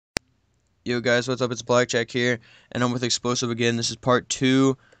Yo guys, what's up? It's Blackjack here, and I'm with Explosive again. This is part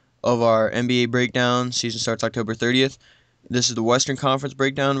two of our NBA breakdown. Season starts October 30th. This is the Western Conference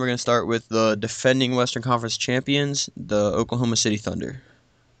breakdown. We're going to start with the defending Western Conference champions, the Oklahoma City Thunder.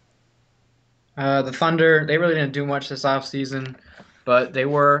 The Thunder, they really didn't do much this offseason, but they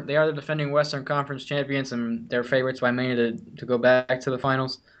are the defending Western Conference champions and they're favorites by many to go back to the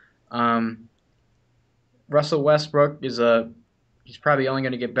finals. Um, Russell Westbrook he's probably only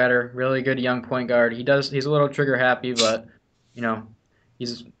going to get better. Really good young point guard. He's a little trigger happy, but you know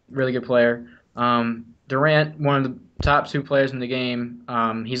he's a really good player. Durant, one of the top two players in the game.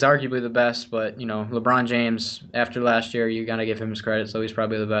 He's arguably the best, but LeBron James after last year, you gotta give him his credit, so he's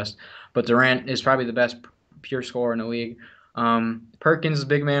probably the best. But Durant is probably the best pure scorer in the league. Perkins is a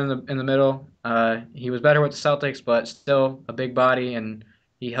big man in the middle. He was better with the Celtics, but still a big body, and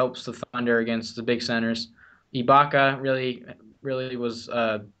he helps the Thunder against the big centers. Ibaka really was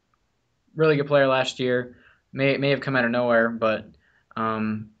a really good player last year. May have come out of nowhere, but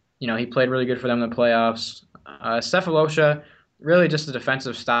he played really good for them in the playoffs. Cephalosha, really just a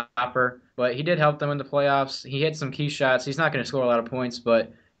defensive stopper, but he did help them in the playoffs. He hit some key shots. He's not going to score a lot of points,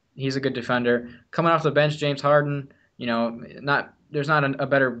 but he's a good defender. Coming off the bench, James Harden, not there's not a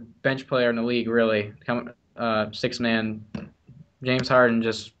better bench player in the league really. Six man, James Harden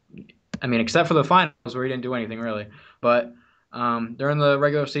just, I mean, except for the finals where he didn't do anything really, but during the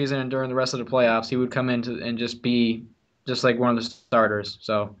regular season and during the rest of the playoffs, he would come in and just be just like one of the starters.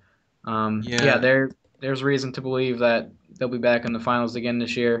 So, yeah, Yeah, there's reason to believe that they'll be back in the finals again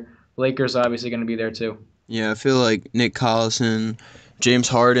this year. Lakers obviously going to be there too. yeah, I feel like Nick Collison, James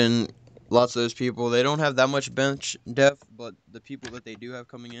Harden, lots of those people, they don't have that much bench depth, but the people that they do have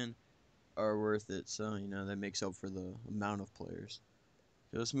coming in are worth it. So, that makes up for the amount of players.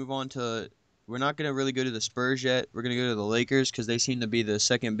 So let's move on to. We're not going to really go to the Spurs yet. We're going to go to the Lakers because they seem to be the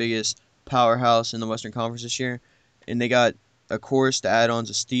second biggest powerhouse in the Western Conference this year. And they got, of course, the add ons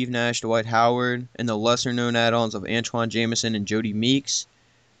of Steve Nash, Dwight Howard, and the lesser known add ons of Antoine Jamison and Jody Meeks,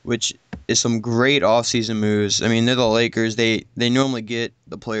 which is some great offseason moves. I mean, they're the Lakers. They normally get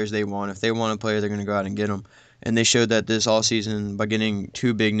the players they want. If they want a player, they're going to go out and get them. And they showed that this offseason by getting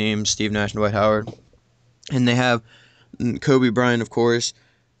two big names, Steve Nash and Dwight Howard. And they have Kobe Bryant, of course,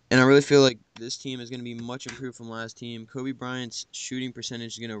 and I really feel like this team is going to be much improved from last team. Kobe Bryant's shooting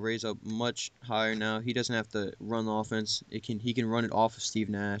percentage is going to raise up much higher now. He doesn't have to run the offense. He can run it off of Steve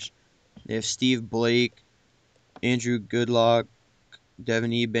Nash. They have Steve Blake, Andrew Goodlock,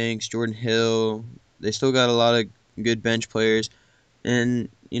 Devin Ebanks, Jordan Hill. They still got a lot of good bench players. And,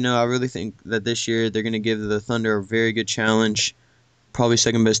 I really think that this year they're going to give the Thunder a very good challenge. Probably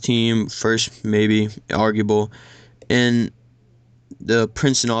second best team, first maybe, arguable. And the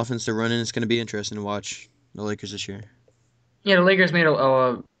Princeton offense they're running, it's going to be interesting to watch the Lakers this year. Yeah, the Lakers made a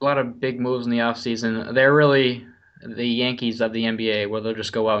lot of big moves in the offseason. They're really the Yankees of the NBA, where they'll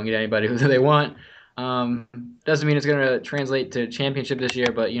just go out and get anybody who they want. Um, doesn't mean it's going to translate to championship this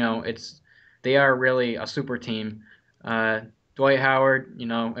year, but they are really a super team. Dwight Howard,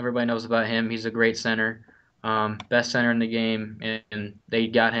 everybody knows about him. He's a great center, best center in the game, and they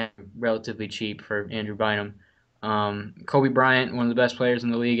got him relatively cheap for Andrew Bynum. Kobe Bryant, one of the best players in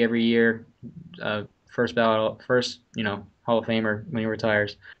the league every year. First ballot, first Hall of Famer when he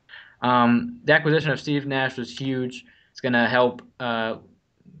retires. The acquisition of Steve Nash was huge. It's going to help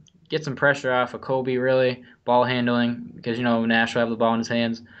get some pressure off of Kobe, really, ball handling, because Nash will have the ball in his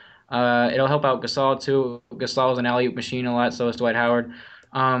hands. It'll help out Gasol too. Gasol is an alley-oop machine a lot, so is Dwight Howard.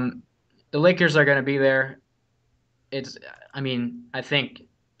 Um, the Lakers are going to be there. It's, I mean, I think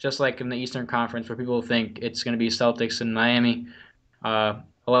just like in the Eastern Conference, where people think it's going to be Celtics and Miami, a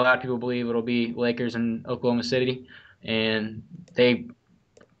lot of people believe it'll be Lakers and Oklahoma City, and they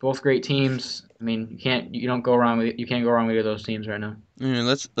both great teams. I mean, you can't go wrong with either of those teams right now.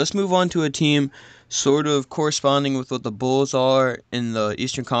 Let's move on to a team sort of corresponding with what the Bulls are in the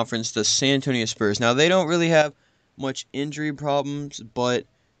Eastern Conference, the San Antonio Spurs. Now they don't really have much injury problems, but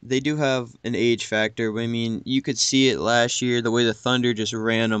they do have an age factor. I mean, you could see it last year the way the Thunder just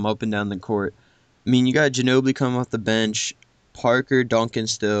ran them up and down the court. I mean, you got Ginobili coming off the bench, Parker, Duncan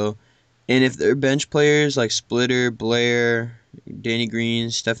still, and if they're bench players like Splitter, Blair, Danny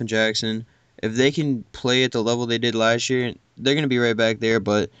Green, Stephen Jackson, if they can play at the level they did last year, they're going to be right back there.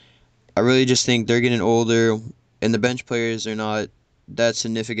 But I really just think they're getting older, and the bench players are not that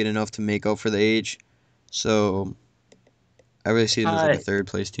significant enough to make up for the age. So I really see them as like Uh, a third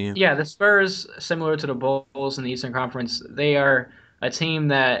place team. yeah, the Spurs, similar to the Bulls in the Eastern Conference, they are a team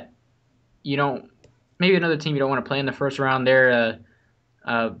that you don't, maybe another team you don't want to play in the first round. They're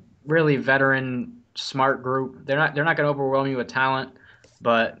a really veteran, smart group. They're not going to overwhelm you with talent,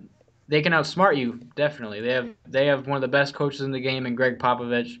 but they can outsmart you. Definitely, they have one of the best coaches in the game in Greg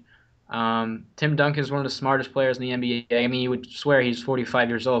Popovich. Tim Duncan is one of the smartest players in the NBA. I mean, you would swear he's 45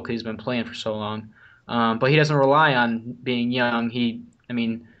 years old because he's been playing for so long. But he doesn't rely on being young. I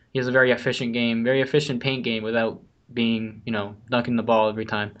mean, he has a very efficient game, very efficient paint game without being, dunking the ball every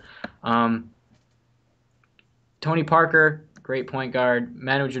time. Um, Tony Parker, great point guard.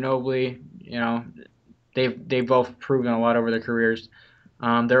 Manu Ginobili, they've both proven a lot over their careers.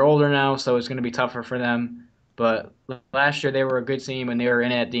 They're older now, so it's going to be tougher for them. But last year they were a good team and they were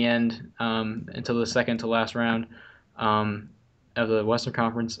in it at the end until the second to last round um, of the Western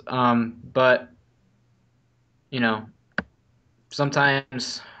Conference. But you know,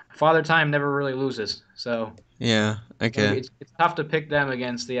 sometimes Father Time never really loses, so Yeah. Okay. it's tough to pick them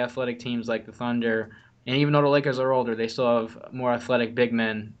against the athletic teams like the Thunder. And even though the Lakers are older, they still have more athletic big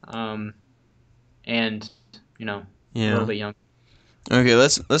men, and you know, a little Yeah. bit young. Okay.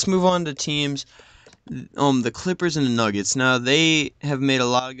 Let's move on to teams. The Clippers and the Nuggets. Now they have made a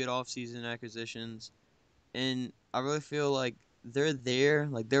lot of good offseason acquisitions, and I really feel like they're there,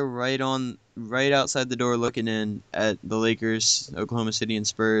 like they're right outside the door, looking in at the Lakers, Oklahoma City, and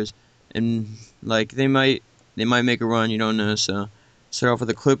Spurs, and like they might make a run. You don't know. So start off with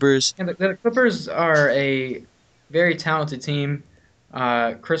the Clippers. And the Clippers are a very talented team.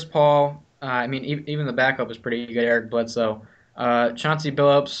 Chris Paul, I mean, even the backup is pretty good. Eric Bledsoe, Chauncey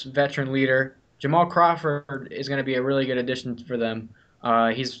Billups, veteran leader. Jamal Crawford is going to be a really good addition for them.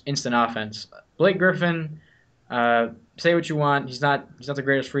 He's instant offense. Blake Griffin, say what you want. He's not the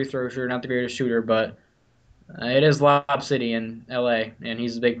greatest free throw shooter, not the greatest shooter, but it is Lob City in LA, and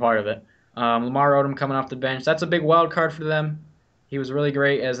he's a big part of it. Lamar Odom coming off the bench. That's a big wild card for them. He was really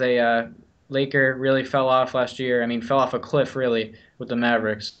great as a Laker, really fell off last year. I mean, fell off a cliff, really, with the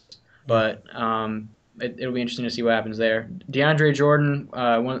Mavericks. Yeah. But it'll be interesting to see what happens there. DeAndre Jordan,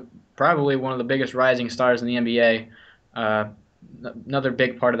 probably one of the biggest rising stars in the NBA. Uh, Another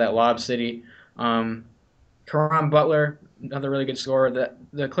big part of that Lob City. Um, Caron Butler, another really good scorer.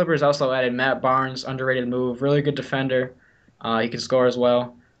 The Clippers also added Matt Barnes, underrated move, really good defender. He can score as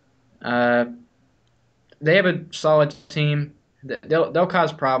well. Uh, they have a solid team. They'll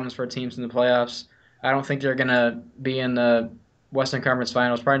cause problems for teams in the playoffs. I don't think they're gonna be in the Western Conference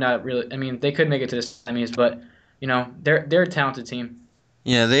Finals. Probably not really. I mean, they could make it to the semis, but they're a talented team.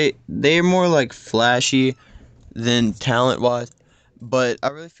 Yeah, they're more like flashy than talent wise. But I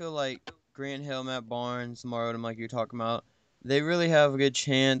really feel like Grant Hill, Matt Barnes, Lamar Odom, like you're talking about, they really have a good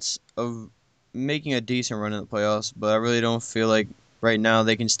chance of making a decent run in the playoffs. But I really don't feel like right now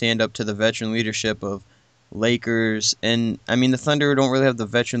they can stand up to the veteran leadership of Lakers. And I mean, the Thunder don't really have the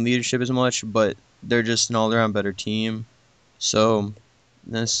veteran leadership as much, but they're just an all around better team. So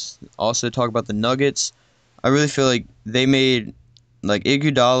let's also talk about the Nuggets. I really feel like they made like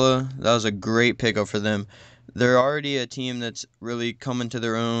Iguodala. That was a great pickup for them. They're already a team that's really coming to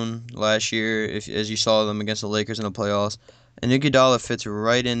their own last year, if as you saw them against the Lakers in the playoffs. And Iguodala fits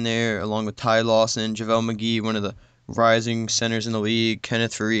right in there, along with Ty Lawson, JaVale McGee, one of the rising centers in the league,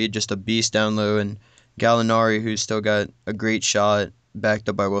 Kenneth Faried, just a beast down low, and Gallinari, who's still got a great shot, backed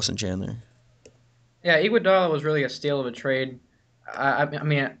up by Wilson Chandler. Yeah, Iguodala was really a steal of a trade. I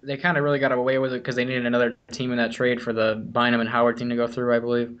mean, they kind of really got away with it because they needed another team in that trade for the Bynum and Howard team to go through, I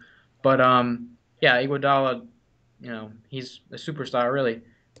believe. But yeah, Iguodala, he's a superstar, really.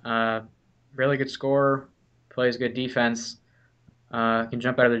 Uh, Really good scorer, plays good defense, can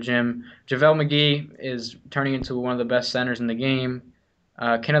jump out of the gym. JaVale McGee is turning into one of the best centers in the game.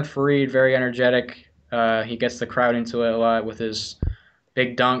 Kenneth Faried, very energetic. He gets the crowd into it a lot with his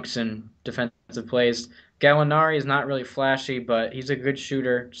big dunks and defensive plays. Gallinari is not really flashy, but he's a good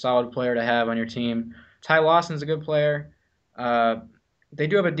shooter, solid player to have on your team. Ty Lawson's a good player. Uh, they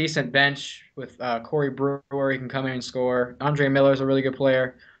do have a decent bench with Corey Brewer. He can come in and score. Andre Miller's a really good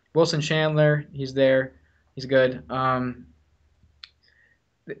player. Wilson Chandler, he's there. He's good.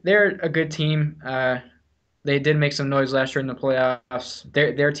 They're a good team. They did make some noise last year in the playoffs.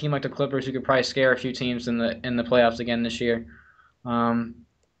 They're a team like the Clippers who could probably scare a few teams in the playoffs again this year. Um,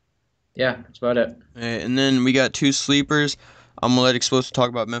 yeah, that's about it. And then we got two sleepers. I'm gonna let Explosive talk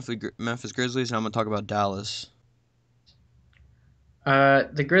about Memphis Grizzlies, and I'm gonna talk about Dallas.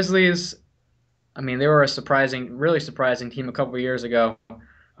 The Grizzlies, I mean, they were a really surprising team a couple of years ago.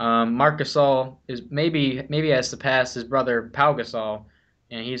 Marc Gasol is maybe has surpassed his brother Pau Gasol,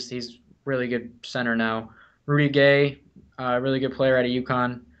 and he's really good center now. Rudy Gay, really good player out of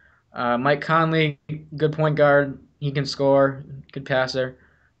UConn. Mike Conley, good point guard. He can score, good passer.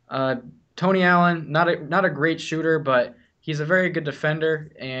 Uh, Tony Allen, not a great shooter, but he's a very good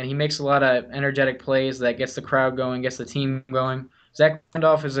defender, and he makes a lot of energetic plays that gets the crowd going, gets the team going. Zach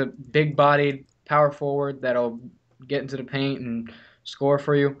Randolph is a big-bodied power forward that'll get into the paint and score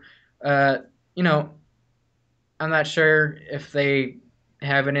for you. Uh, you know, I'm not sure if they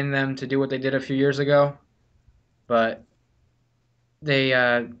have it in them to do what they did a few years ago, but they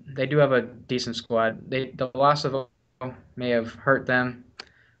do have a decent squad. The loss of O may have hurt them,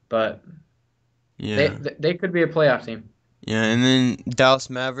 but Yeah. they could be a playoff team. Yeah, and then Dallas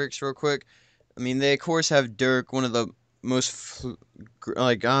Mavericks, real quick. I mean, they of course have Dirk, one of the most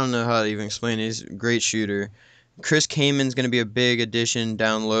like I don't know how to even explain it. He's a great shooter. Chris Kamen's gonna be a big addition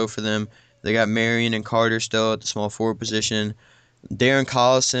down low for them. They got Marion and Carter still at the small forward position. Darren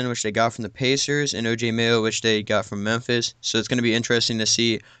Collison, which they got from the Pacers, and OJ Mayo, which they got from Memphis. So it's gonna be interesting to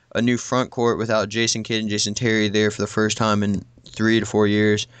see a new front court without Jason Kidd and Jason Terry there for the first time in 3 to 4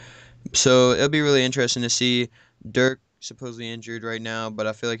 years. So it'll be really interesting to see. Dirk supposedly injured right now, but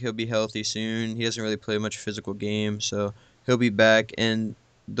I feel like he'll be healthy soon. He doesn't really play much physical game, so he'll be back, and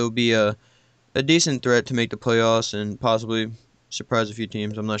there'll be a decent threat to make the playoffs and possibly surprise a few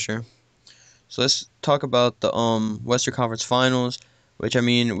teams. I'm not sure. So let's talk about the Western Conference Finals, which I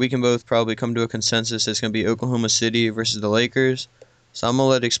mean we can both probably come to a consensus. It's gonna be Oklahoma City versus the Lakers. So I'm gonna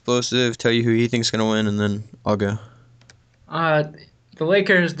let Explosive tell you who he thinks gonna win, and then I'll go. Uh, the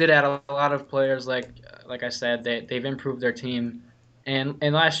Lakers did add a lot of players. Like I said, they've improved their team. And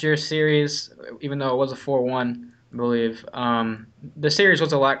in last year's series, even though it was a 4-1, I believe, the series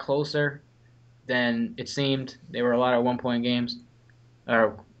was a lot closer than it seemed. They were a lot of 1 point games,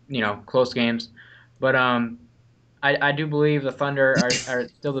 or close games. But I do believe the Thunder are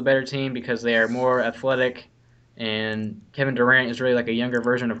still the better team because they are more athletic, and Kevin Durant is really like a younger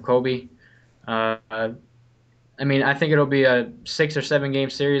version of Kobe. Uh, I mean, I think it'll be a 6 or 7 game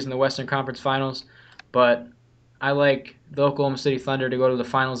series in the Western Conference Finals, but I like the Oklahoma City Thunder to go to the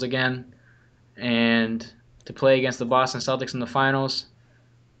finals again and to play against the Boston Celtics in the finals.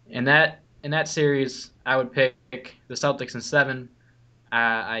 In that series, I would pick the Celtics in 7.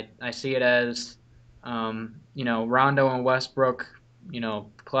 I see it as Rondo and Westbrook,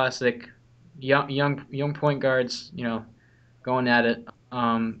 classic young point guards, going at it.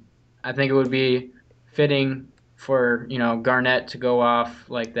 I think it would be fitting for Garnett to go off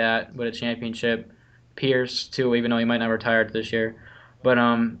like that with a championship. Pierce too, even though he might not retire this year. But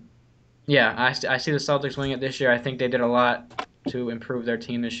yeah, I see the Celtics winning it this year. I think they did a lot to improve their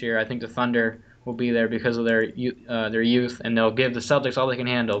team this year. I think the Thunder will be there because of their youth, and they'll give the Celtics all they can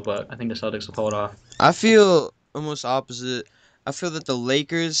handle. But I think the Celtics will pull it off. I feel almost opposite. I feel that the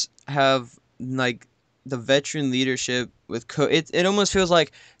Lakers have like the veteran leadership with it almost feels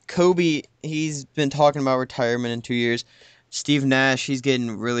like Kobe. He's been talking about retirement in 2 years. Steve Nash, he's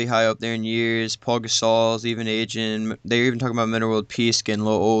getting really high up there in years. Paul Gasol's even aging. They're even talking about Metta World Peace getting a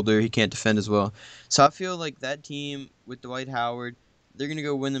little older. He can't defend as well. So I feel like that team with Dwight Howard, they're gonna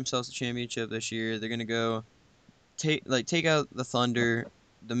go win themselves a championship this year. They're gonna go take out the Thunder,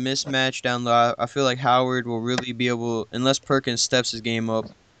 the mismatch down low. I feel like Howard will really be able, unless Perkins steps his game up.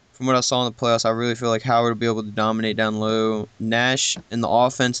 From what I saw in the playoffs, I really feel like Howard will be able to dominate down low. Nash in the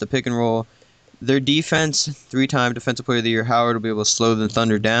offense, the pick and roll, their defense, 3-time Defensive Player of the Year. Howard will be able to slow the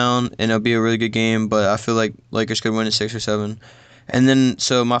Thunder down, and it'll be a really good game. But I feel like Lakers could win in 6 or 7. And then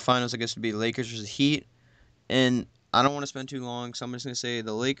so my finals, I guess, would be Lakers versus Heat. And I don't want to spend too long, so I'm just gonna say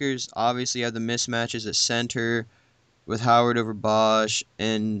the Lakers obviously have the mismatches at center with Howard over Bosch,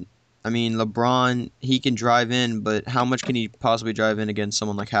 and I mean LeBron, he can drive in, but how much can he possibly drive in against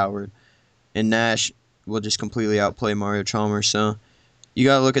someone like Howard? And Nash will just completely outplay Mario Chalmers. So you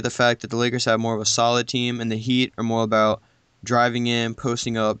gotta look at the fact that the Lakers have more of a solid team, and the Heat are more about driving in,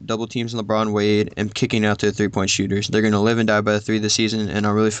 posting up, double teams on LeBron Wade, and kicking out to the 3-point shooters. They're gonna live and die by the three this season, and I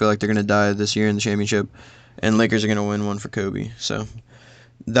really feel like they're gonna die this year in the championship. And Lakers are gonna win one for Kobe. So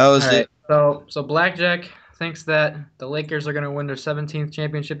that All was it. right. So Blackjack thinks that the Lakers are going to win their 17th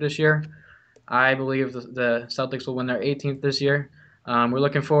championship this year. I believe the Celtics will win their 18th this year. We're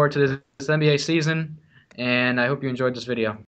looking forward to this NBA season, and I hope you enjoyed this video.